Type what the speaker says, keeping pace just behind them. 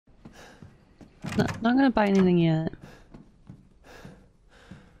Not gonna buy anything yet.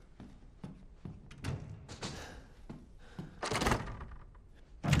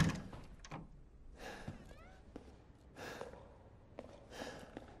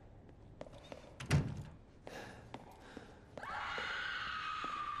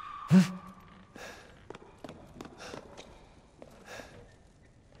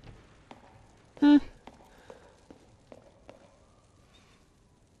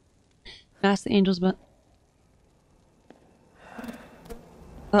 Ask the angels, but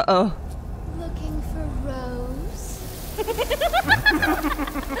uh-oh. Looking for Rose?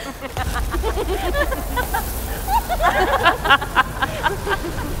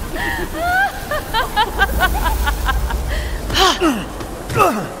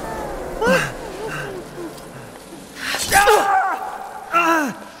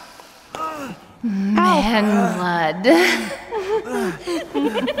 Man blood.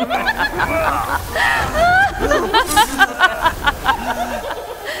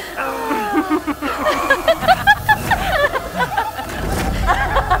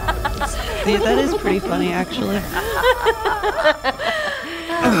 Yeah, that is pretty funny, actually.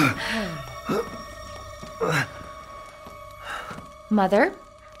 Mother,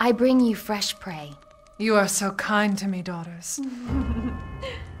 I bring you fresh prey. You are so kind to me, daughters.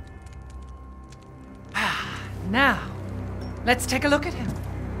 Now, let's take a look at him.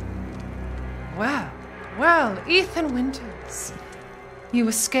 Well, Ethan Winters. You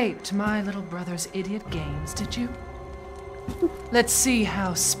escaped my little brother's idiot games, did you? Let's see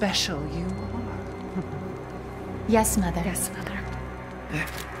how special you are. Yes, Mother. Yes, Mother.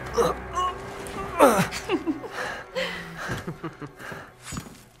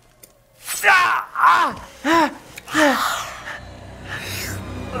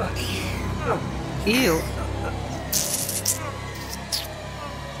 Ew.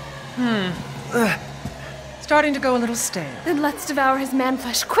 Starting to go a little stale. Then let's devour his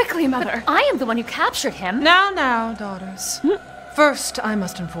man-flesh quickly, Mother. I am the one who captured him. Now, daughters. First, I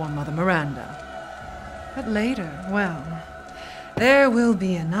must inform Mother Miranda. But later, well, there will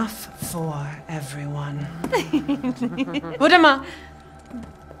be enough for everyone. Put him up.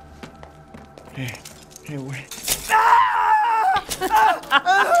 Hey, wait.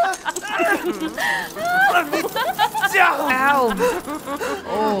 Let me down! Ow!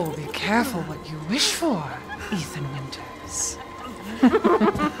 Oh, be careful what you wish for, Ethan Winters.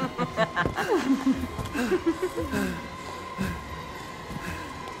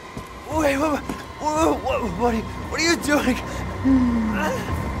 Wait, what are you doing?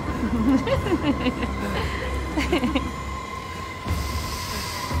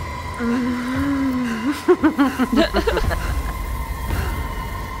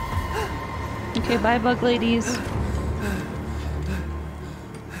 Okay, bye, bug ladies.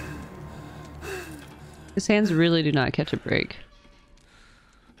 His hands really do not catch a break.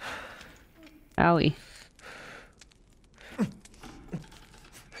 Owie.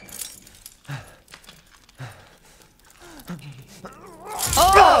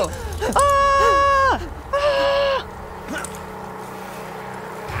 Oh!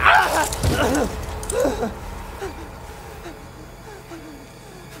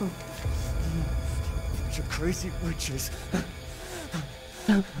 Bunch of crazy witches.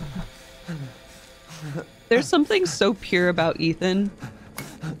 There's something so pure about Ethan.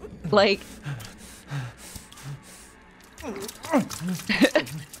 Like...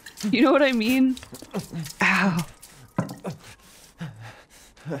 you know what I mean? Ow.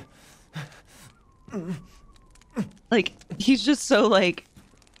 Like, he's just so like,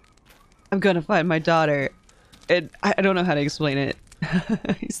 I'm gonna find my daughter. And I don't know how to explain it.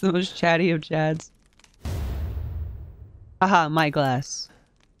 He's the most chatty of chads. Aha, my glass.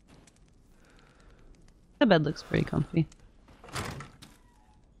 The bed looks pretty comfy.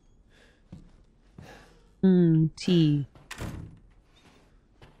 Tea.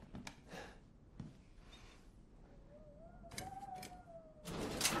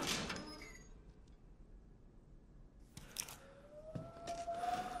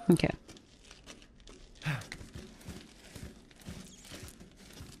 Okay.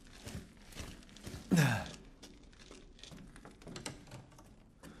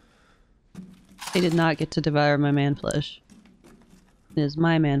 They did not get to devour my man flesh. It is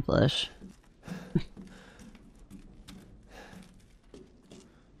my man flesh.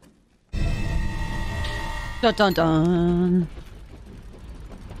 Dun dun dun.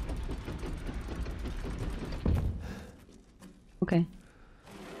 Okay.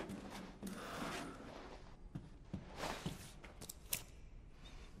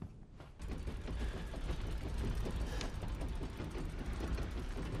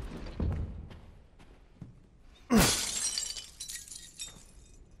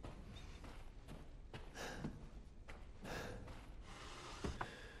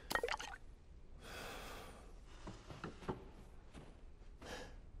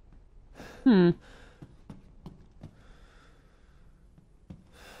 Hmm.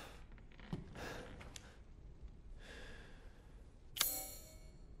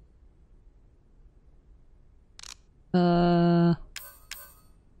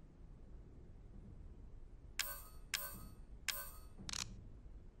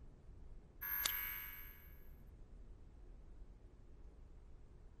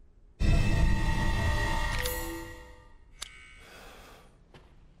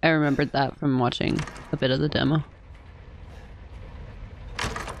 I remembered that from watching a bit of the demo.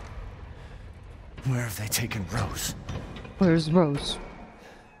 Where have they taken Rose? Where's Rose?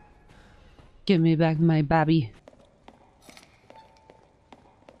 Give me back my babby.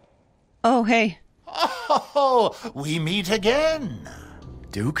 Oh, hey. Oh, we meet again.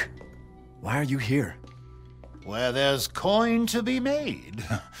 Duke? Why are you here? Where there's coin to be made.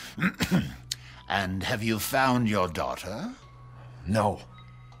 And have you found your daughter? No.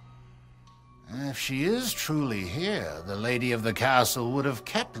 If she is truly here, the lady of the castle would have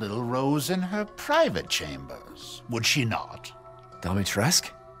kept little Rose in her private chambers, would she not?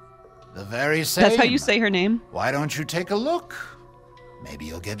 Dimitrescu? The very same. That's how you say her name? Why don't you take a look? Maybe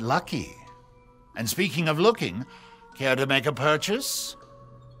you'll get lucky. And speaking of looking, care to make a purchase?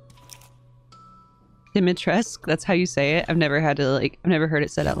 Dimitrescu? That's how you say it? I've never had to, like, I've never heard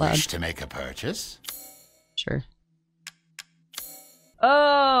it said out loud. Wish to make a purchase? Sure.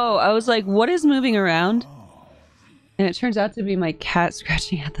 Oh, I was like, what is moving around? And it turns out to be my cat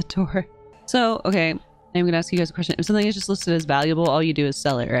scratching at the door. So, okay, I'm gonna ask you guys a question. If something is just listed as valuable, all you do is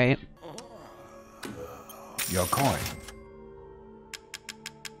sell it, right? Your coin.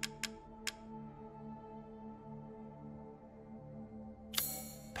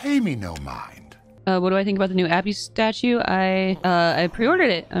 Pay me no mind. What do I think about the new Abby statue? I pre-ordered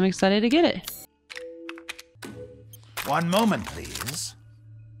it. I'm excited to get it. One moment, please.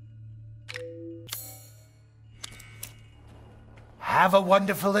 Have a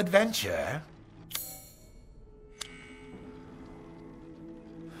wonderful adventure.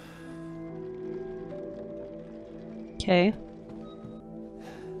 Okay.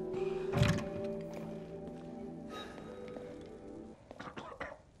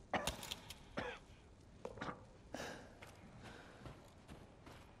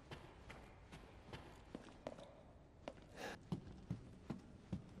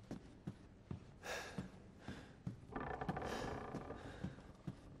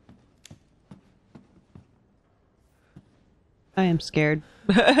 I am scared.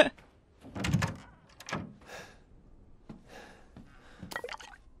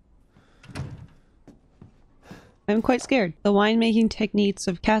 I'm quite scared. The winemaking techniques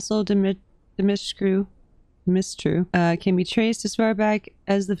of Castle Dimitrescu can be traced as far back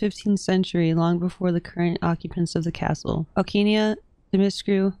as the 15th century, long before the current occupants of the castle. Alkenia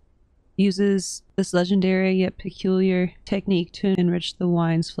Dimitrescu uses this legendary yet peculiar technique to enrich the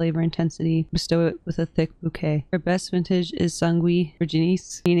wine's flavor intensity, bestow it with a thick bouquet. Her best vintage is Sanguis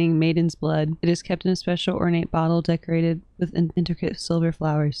Virginis, meaning maiden's blood. It is kept in a special ornate bottle decorated with intricate silver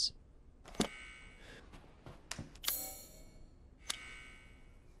flowers.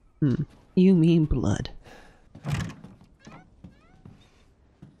 You mean blood.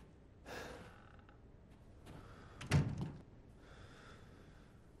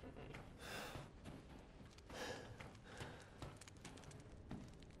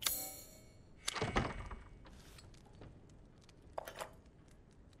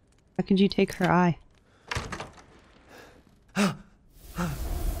 How could you take her eye?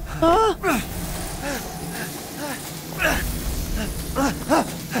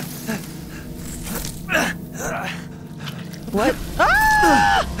 What?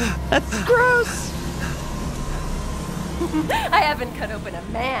 Ah! That's gross! I haven't cut open a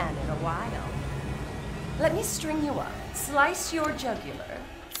man in a while. Let me string you up, slice your jugular.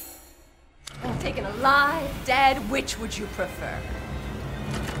 I'm taken alive, dead, which would you prefer?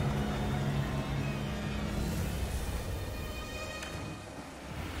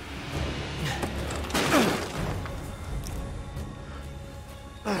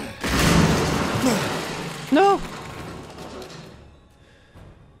 No!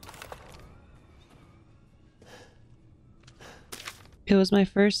 It was my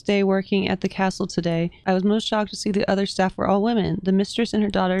first day working at the castle today. I was most shocked to see the other staff were all women. The mistress and her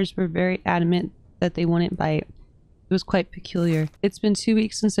daughters were very adamant that they wouldn't bite. It was quite peculiar. It's been 2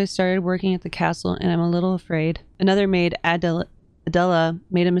 weeks since I started working at the castle and I'm a little afraid. Another maid, Adela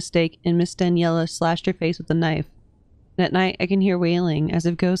made a mistake and Miss Daniela slashed her face with a knife. And at night, I can hear wailing as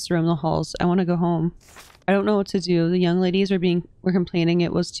if ghosts roam the halls. I want to go home. I don't know what to do. The young ladies were complaining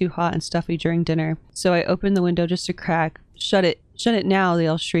it was too hot and stuffy during dinner. So I opened the window just a crack. Shut it. Shut it now, they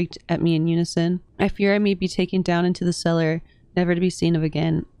all shrieked at me in unison. I fear I may be taken down into the cellar, never to be seen of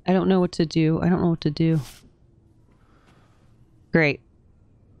again. I don't know what to do. I don't know what to do. Great.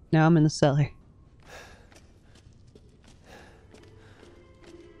 Now I'm in the cellar.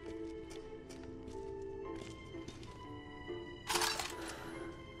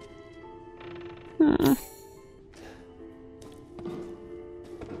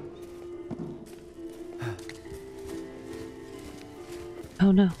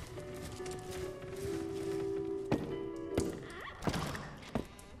 Oh no.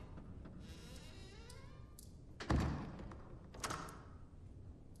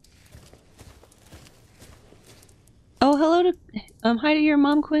 Oh, hello to hi to your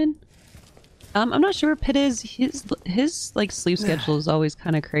mom, Quinn. I'm not sure where Pitt is. His like sleep schedule is always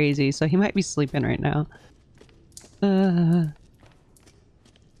kind of crazy, so he might be sleeping right now.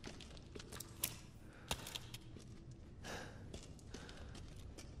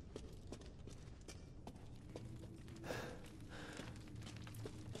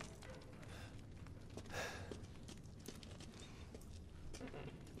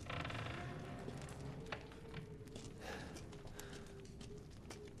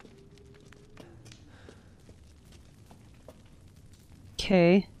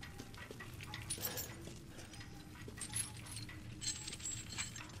 Okay.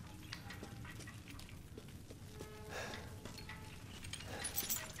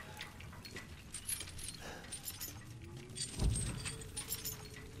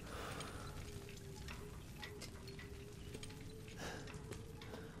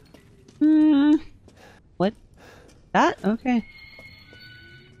 What? That? Okay.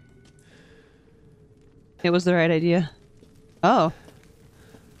 It was the right idea. Oh.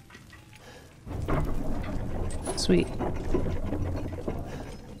 Sweet.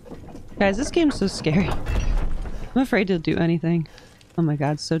 Guys, this game's so scary. I'm afraid to do anything. Oh my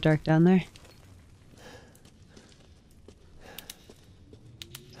god, it's so dark down there.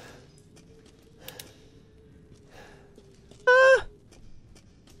 Ah!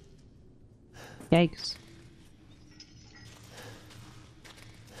 Yikes.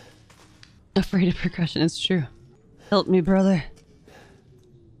 Afraid of percussion, it's true. Help me, brother.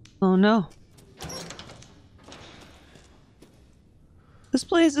 Oh no.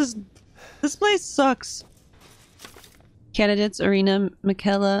 This place sucks. Candidates Arena,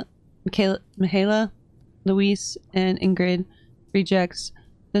 Michaela, Luis, and Ingrid. Rejects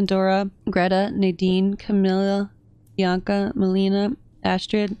Dendora, Greta, Nadine, Camilla, Bianca, Melina,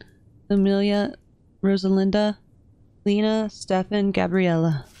 Astrid, Amelia, Rosalinda, Lena, Stefan,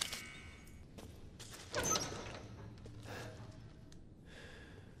 Gabriella.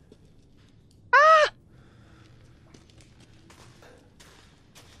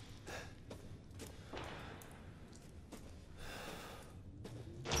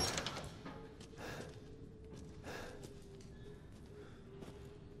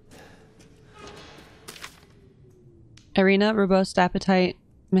 Irina, robust appetite.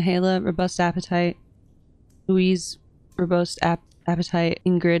 Mihaela, robust appetite. Louise, robust appetite.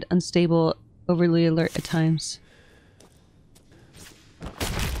 Ingrid, unstable, overly alert at times.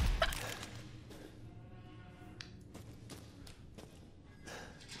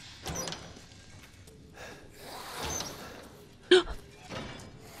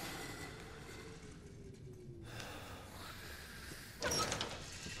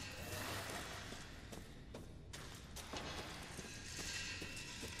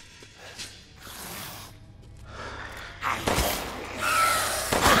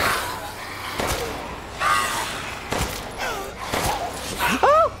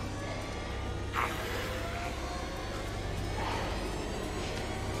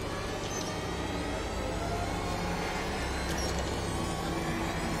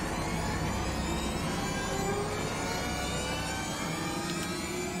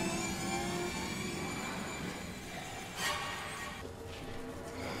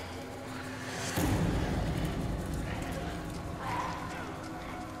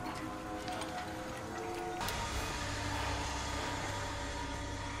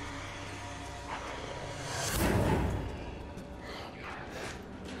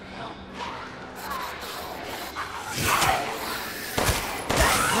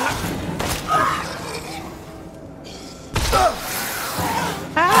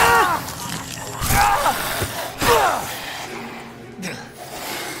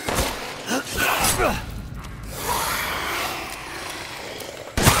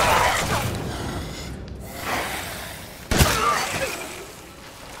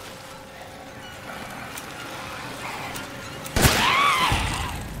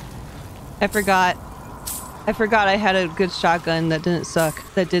 I forgot. I forgot I had a good shotgun that didn't suck.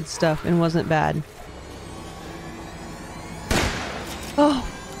 That did stuff and wasn't bad. Oh,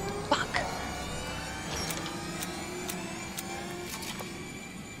 fuck.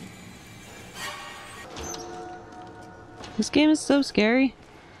 This game is so scary.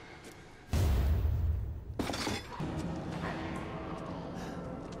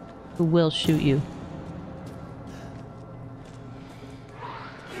 Who will shoot you?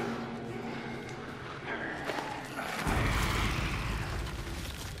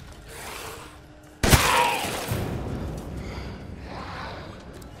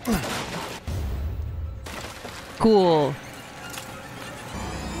 Cool.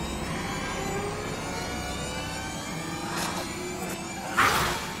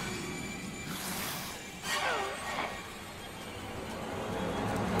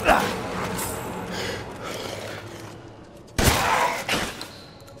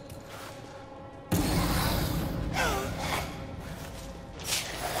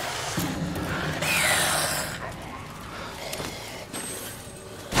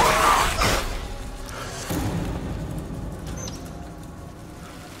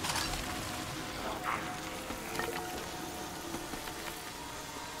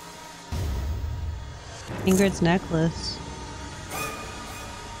 Ingrid's necklace.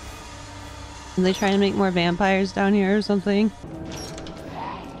 Are they trying to make more vampires down here or something?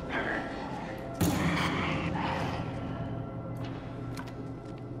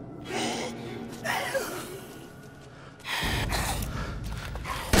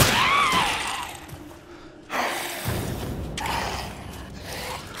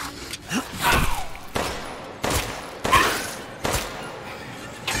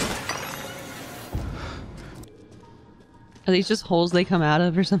 Are these just holes they come out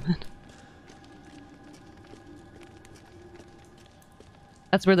of or something?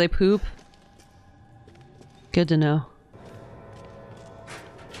 That's where they poop? Good to know.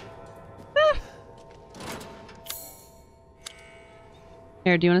 Ah.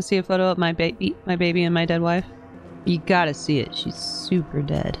 Here, do you want to see a photo of my baby and my dead wife? You gotta see it. She's super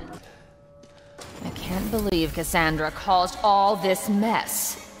dead. I can't believe Cassandra caused all this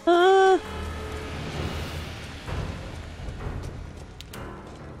mess.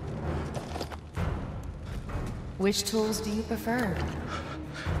 Which tools do you prefer?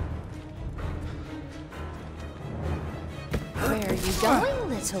 Where are you going,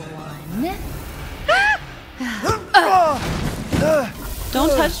 little one?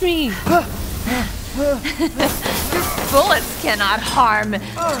 Don't touch me! Bullets cannot harm.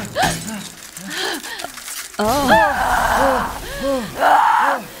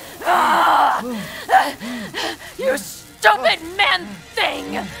 You stupid man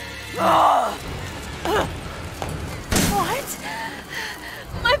thing! What?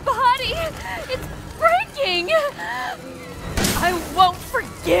 My body! It's breaking! I won't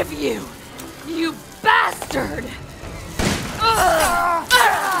forgive you! You bastard!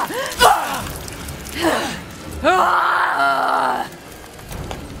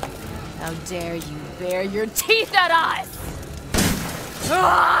 How dare you bare your teeth at us!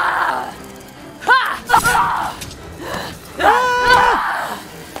 I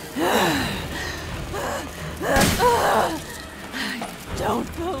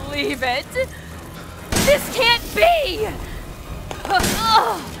don't believe it! This can't be!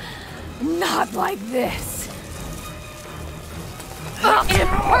 Not like this!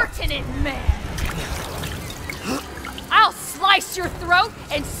 Impertinent man! I'll slice your throat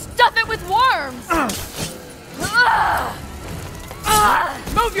and stuff it with worms!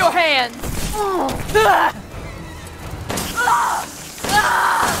 Move your hands!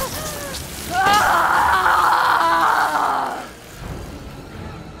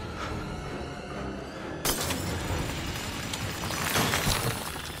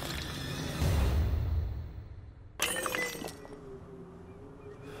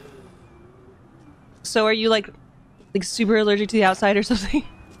 So are you like super allergic to the outside or something?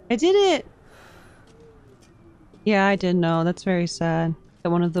 I did it! Yeah, I did know. That's very sad. That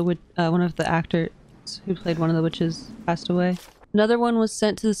one of the actors who played one of the witches passed away. Another one was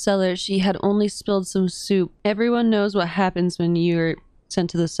sent to the cellar. She had only spilled some soup. Everyone knows what happens when you're sent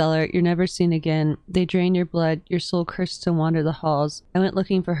to the cellar. You're never seen again. They drain your blood. Your soul cursed to wander the halls. I went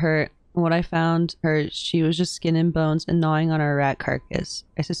looking for her. And when I found her, she was just skin and bones and gnawing on our rat carcass.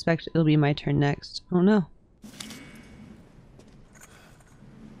 I suspect it'll be my turn next. Oh no.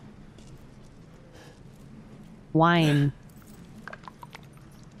 Wine.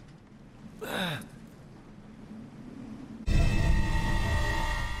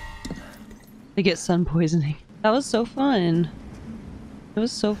 They get sun poisoning. That was so fun. It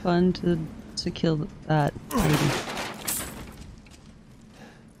was so fun to kill that lady.